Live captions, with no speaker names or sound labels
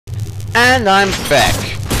And I'm back.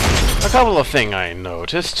 A couple of things I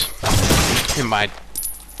noticed. You might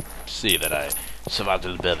see that I survived a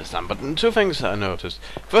little bit this time, but two things I noticed.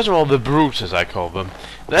 First of all, the brutes, as I call them,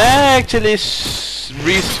 they actually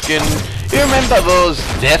reskin. You remember those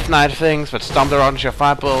Death Knight things that stomped around your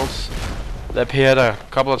fireballs? They appeared a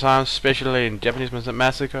couple of times, especially in Japanese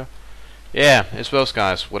Massacre. Yeah, it's those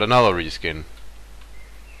guys with another reskin.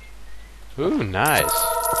 Ooh, nice.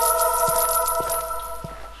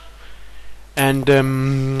 And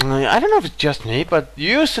I don't know if it's just me, but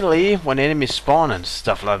usually when enemies spawn and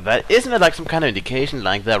stuff like that, isn't it like some kind of indication,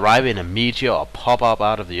 like they arrive in a meteor or pop up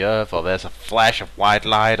out of the earth, or there's a flash of white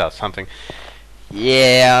light or something?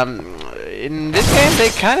 Yeah, in this game they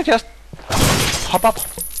kind of just pop up.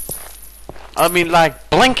 I mean, like,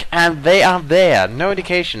 blink and they are there. No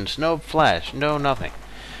indications, no flash, no nothing.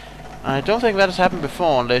 I don't think that has happened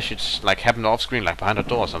before, unless it's like happened off screen, like behind a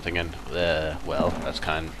door or something, and well,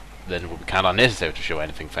 then it would be kind of unnecessary to show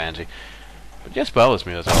anything fancy. But just bothers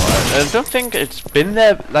me, that's all. I don't think it's been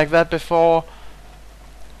there like that before,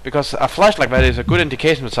 because a flash like that is a good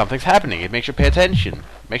indication that something's happening. It makes you pay attention,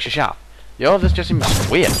 makes you sharp. Yo, this just seems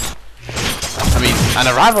weird. I mean, an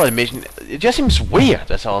arrival animation, it just seems weird,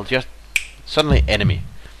 that's all. Just suddenly enemy.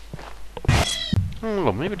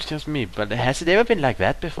 Well, maybe it's just me, but has it ever been like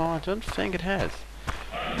that before? I don't think it has.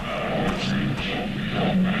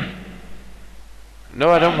 No,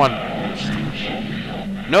 I don't want...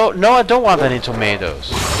 No, I don't want any tomatoes.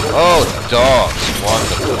 Oh, dogs.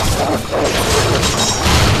 Wonderful.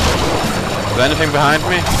 Is there anything behind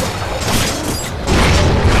me?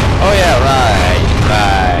 Oh yeah,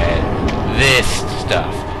 right. This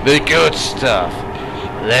stuff. The good stuff.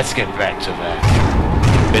 Let's get back to that.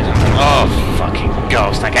 Oh, fucking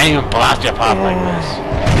ghost. I can't even blast your path like this.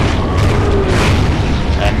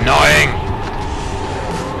 Annoying.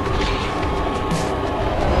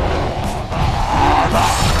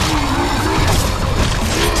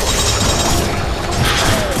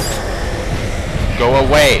 Go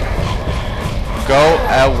away. Go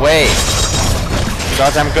away.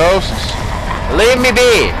 Goddamn ghosts. Leave me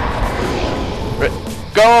be.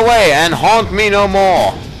 Go away and haunt me no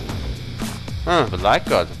more. Huh, the light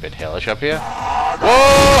god's a bit hellish up here. Whoa!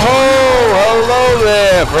 Hello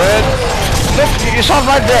there, friend. Look, you saw it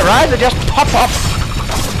right there, right? They just pop up.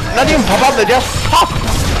 Not even pop up, they just pop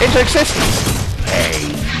into existence.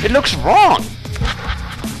 It looks wrong.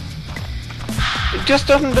 It just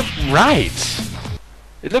doesn't look right.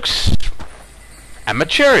 It looks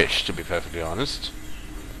amateurish, to be perfectly honest.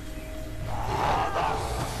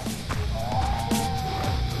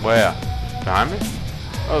 Where? Behind me?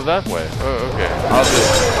 Oh, that way. Oh, okay. I'll do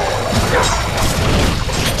it.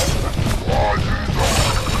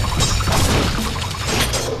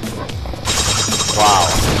 Wow.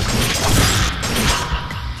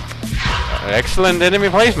 Excellent enemy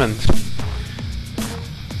placement.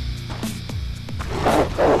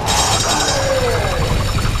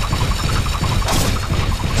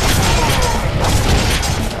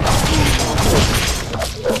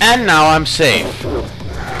 And now I'm safe.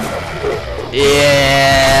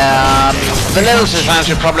 Yeah, the little Suzanne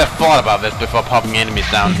should probably have thought about this before popping enemies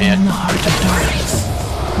down here. In the heart of darkness,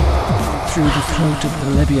 through the throat of the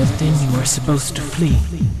Leviathan, you are supposed to flee.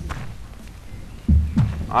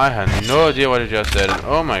 I had no idea what you just said.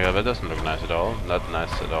 Oh my god, that doesn't look nice at all. Not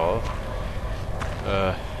nice at all.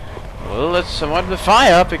 Well, let's avoid the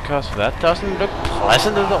fire, because that doesn't look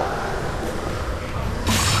pleasant at all.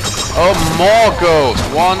 Oh, more ghosts!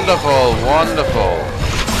 Wonderful, wonderful.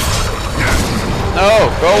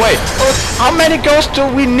 No, go away. Oh, how many ghosts do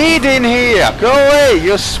we need in here? Go away,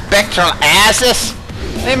 you spectral asses!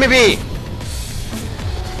 Let me be.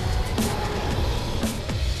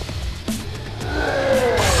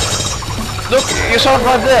 Look, you saw it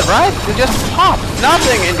right there, right? They just pop.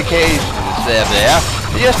 Nothing indicates they're there.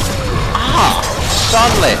 They just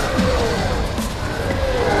suddenly.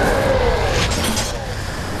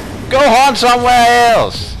 Go on somewhere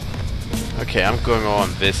else. Okay, I'm going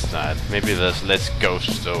on this side. Maybe there's less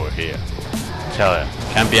ghosts over here. Tell you,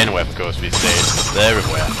 can't be anywhere for ghosts these days. They're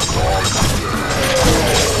everywhere.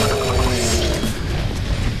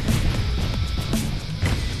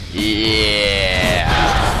 Yeah,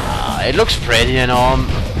 it looks pretty and all,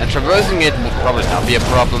 and traversing it would probably not be a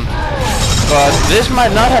problem. But this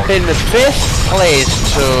might not have been the best place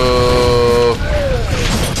to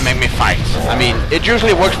make me fight. I mean, it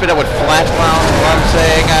usually works better with flat ground, is what I'm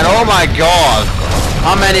saying, and oh my god,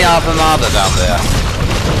 how many of them are there down there?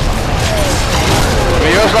 I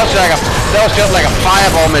mean, that was just like a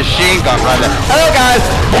fireball machine gun right there. Hello guys!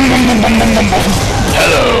 Boom, boom, boom, boom, boom, boom, boom.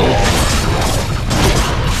 Hello!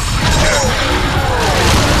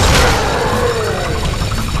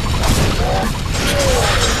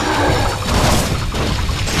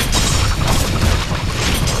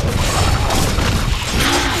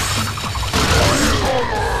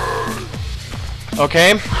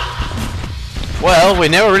 Okay. Well, we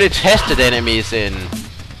never really tested enemies in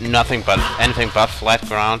anything but flat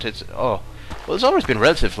ground. Well, it's always been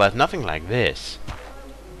relatively flat, nothing like this.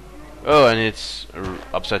 Oh, and it's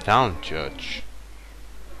upside down church.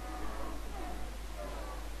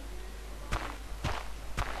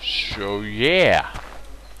 So yeah.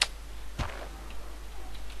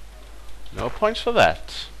 No points for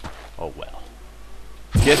that. Oh well.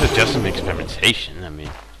 Guess it's just some experimentation, I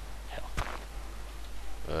mean.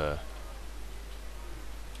 Hell.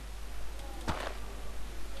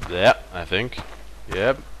 Yeah, I think.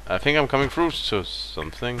 Yep. I think I'm coming through to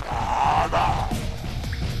something.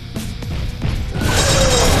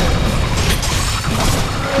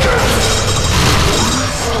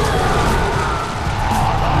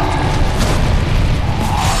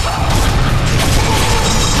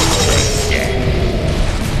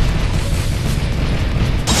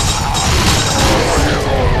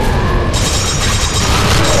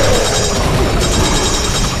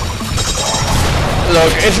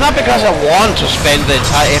 Look, it's not because I want to spend the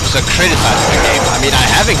entire episode criticizing the game. I mean, I'm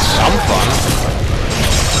having some fun.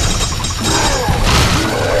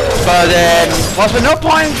 But was there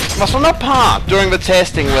no part during the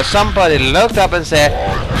testing where somebody looked up and said,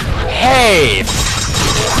 hey,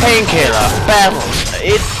 Painkiller, battles,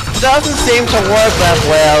 it doesn't seem to work that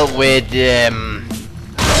well with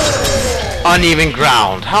uneven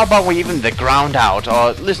ground. How about we even the ground out,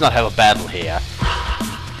 or let's not have a battle here.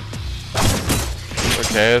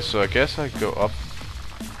 Okay, so I guess I go up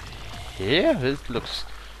here. This looks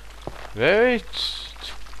very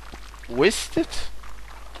twisted.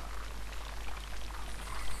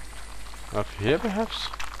 Up here, perhaps?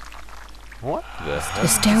 What the hell? The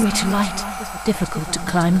stairway to light, difficult to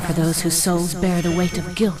climb for those whose souls bear the weight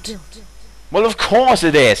of guilt. Well, of course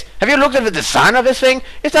it is. Have you looked at the design of this thing?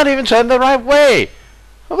 It's not even turned the right way.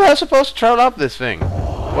 How am I supposed to travel up this thing?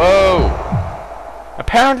 Whoa.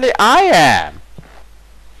 Apparently I am.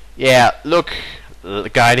 Yeah, look, the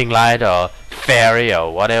guiding light or fairy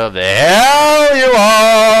or whatever the hell you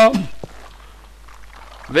are.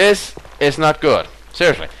 This is not good.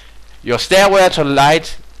 Seriously. Your stairway to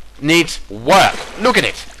light needs work. Look at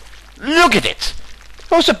it. Look at it.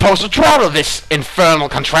 Who's supposed to travel this infernal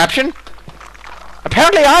contraption?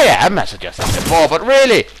 Apparently I am, as suggested before, but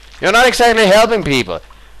really, you're not exactly helping people.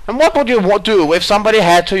 And what would you do if somebody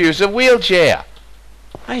had to use a wheelchair?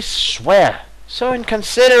 I swear. So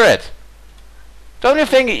inconsiderate. Don't you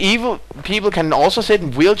think evil people can also sit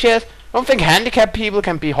in wheelchairs? Don't think handicapped people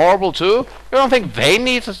can be horrible too? You don't think they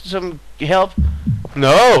need some help?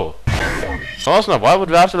 No. Of course not. Why would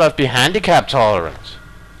the afterlife be handicap tolerant?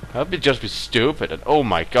 That would just be stupid. And oh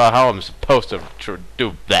my god, how am I supposed to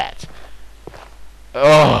do that?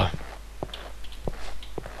 Oh.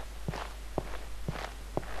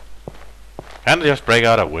 Can't I just break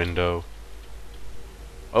out a window?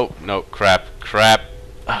 Oh, no, crap.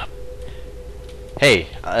 Hey,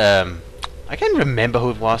 I can't remember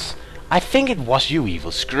who it was. I think it was you,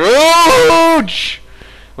 Evil Scrooge!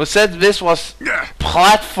 Who said this was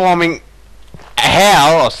platforming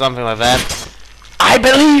hell or something like that. I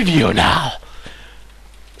believe you now!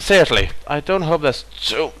 Seriously, I don't hope there's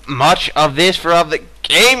too much of this throughout the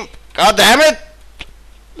game. God damn it!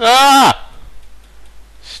 Ah!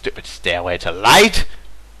 Stupid stairway to light!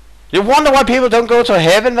 You wonder why people don't go to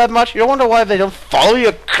heaven that much? You wonder why they don't follow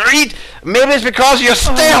your creed? Maybe it's because your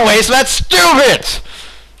stairway's that stupid!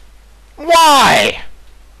 Why?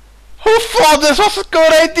 Who thought this was a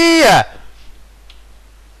good idea?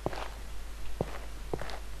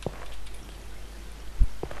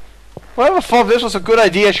 Whoever thought this was a good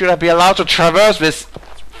idea should have been allowed to traverse this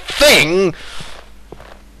thing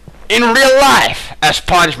in real life as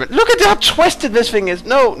punishment. Look at how twisted this thing is.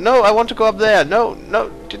 No, I want to go up there. No.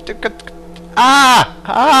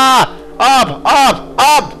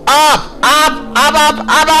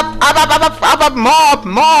 Up, mob.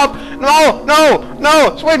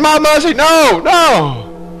 No, sweet mom mercy, no.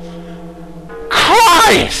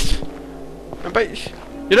 Christ! But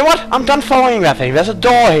you know what? I'm done following that thing. There's a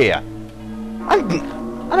door here. I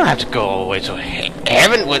don't have to go all the way to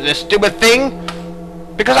heaven with this stupid thing.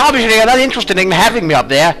 Because obviously you're not interested in having me up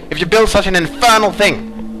there if you build such an infernal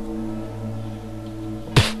thing.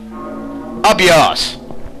 Pfft. Up yours.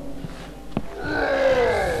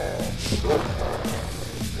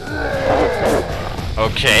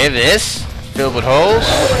 Okay, this. Filled with holes.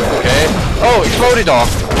 Okay. Oh, exploded dog.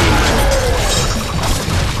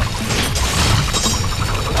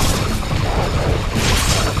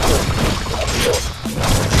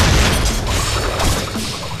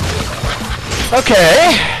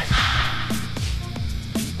 Okay.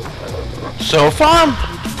 So far,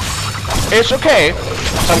 It's okay.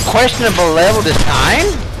 Some questionable level design.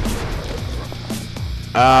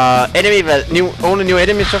 Enemy only new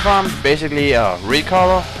enemies so far. Basically,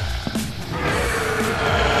 recolor.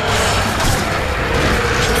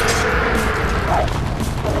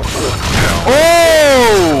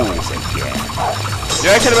 Oh! You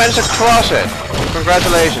actually managed to cross it.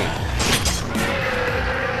 Congratulations.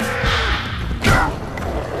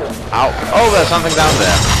 Ow. Oh, there's something down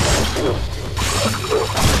there.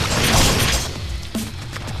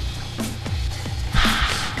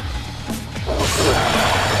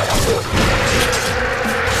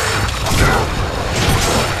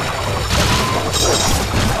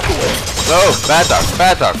 No, bad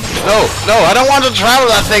dog. No, I don't want to travel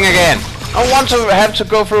that thing again. I want to have to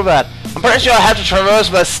go through that. I'm pretty sure I have to traverse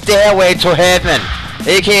the stairway to heaven,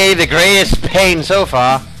 aka the greatest pain so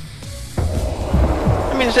far.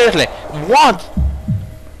 I mean, seriously, what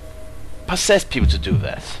possessed people to do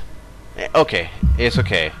that? Okay, it's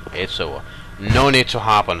okay. It's over. No need to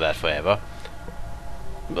harp on that forever.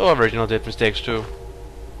 The original did mistakes too.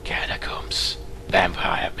 Catacombs.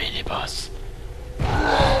 Vampire mini-boss.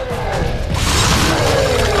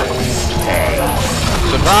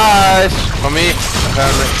 Surprise! For me,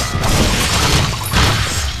 apparently.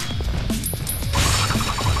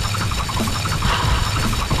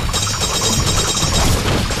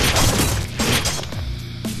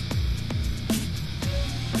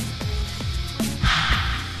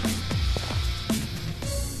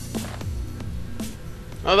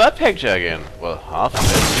 Oh, that picture again. Well, half of it.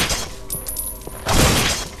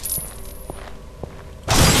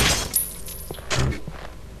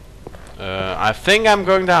 I think I'm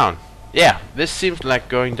going down. Yeah, this seems like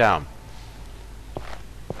going down.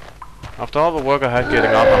 After all the work I had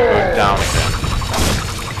getting up, I'm going down again.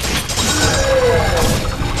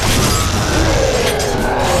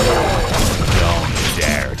 Don't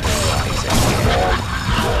dare to rise again.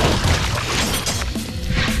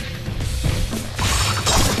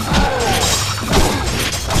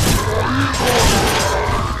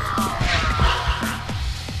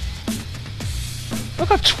 Look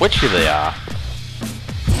how twitchy they are.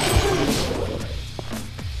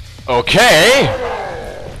 Okay!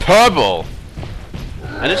 Purple!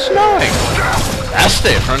 And it's snowing! That's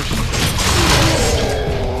different!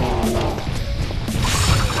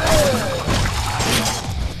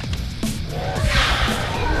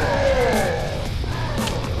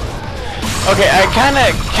 Okay, I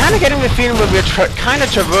kinda getting the feeling that we're kinda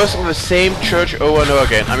traversing the same church over and over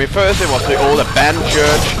again. I mean, first it was the old abandoned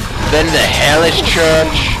church, then the hellish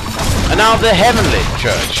church, and now the heavenly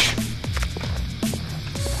church.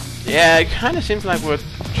 Yeah, it kinda seems like we're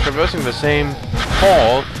traversing the same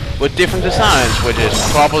hall with different designs, which is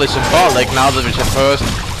probably symbolic now that we traverse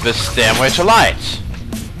the stairway to light.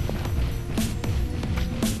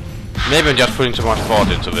 Maybe I'm just putting too much thought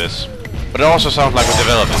into this. But it also sounds like the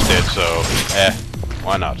developers did, so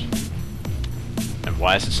why not? And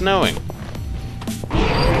why is it snowing?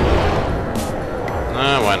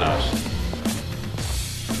 Why not?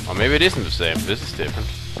 Or maybe it isn't the same. This is different.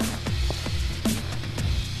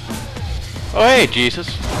 Oh hey,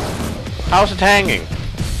 Jesus. How's it hanging?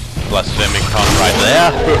 Blasphemic pun right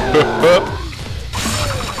there.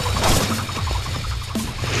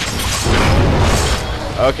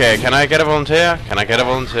 Okay, can I get a volunteer? Can I get a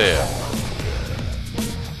volunteer?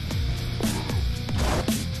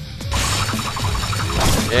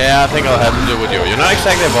 Yeah, I think I'll have to do with you. You're not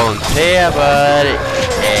exactly a volunteer, but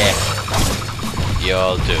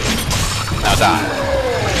you'll do. Now die.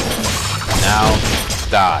 Now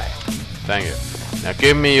die. Thank you. Now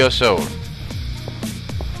give me your soul.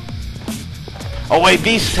 Oh wait,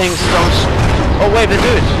 these things don't. Oh wait, they do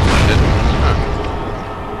it.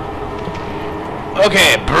 Huh.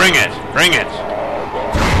 Okay, bring it. Bring it.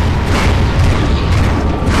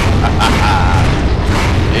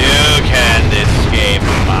 You can't escape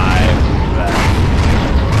my wrath.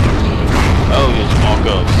 Oh, it's more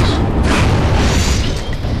ghosts.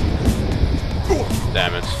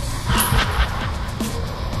 Damn it.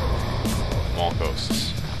 More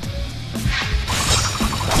ghosts.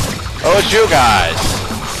 Oh, it's you guys.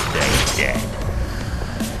 They're dead.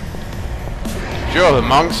 Sure, the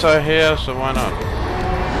monks are here, so why not?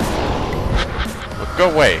 But go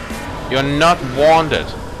away. You're not wanted.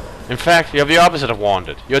 In fact, you're the opposite of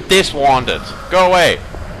wanted. You're diswanted. Go away.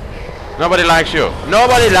 Nobody likes you.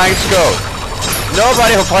 Nobody likes ghosts.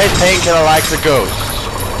 Nobody who plays Painkiller likes a ghost.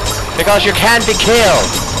 Because you can't be killed.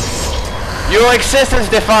 Your existence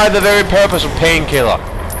defies the very purpose of Painkiller.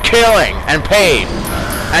 Killing and pain.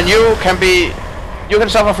 And you can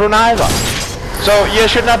suffer through neither. So you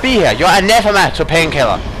should not be here. You're anathema to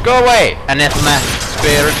Painkiller. Go away, anathema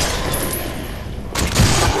spirit.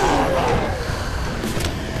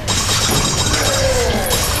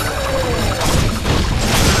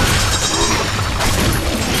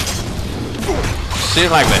 Seems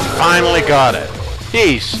like they finally got it.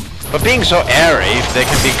 Jeez, but being so airy, they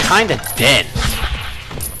can be kinda dense.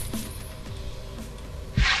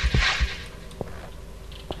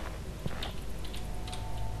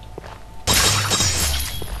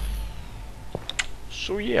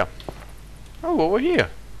 So yeah. Oh, over here.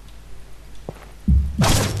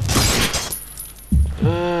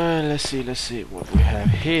 Let's see what we have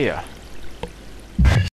here.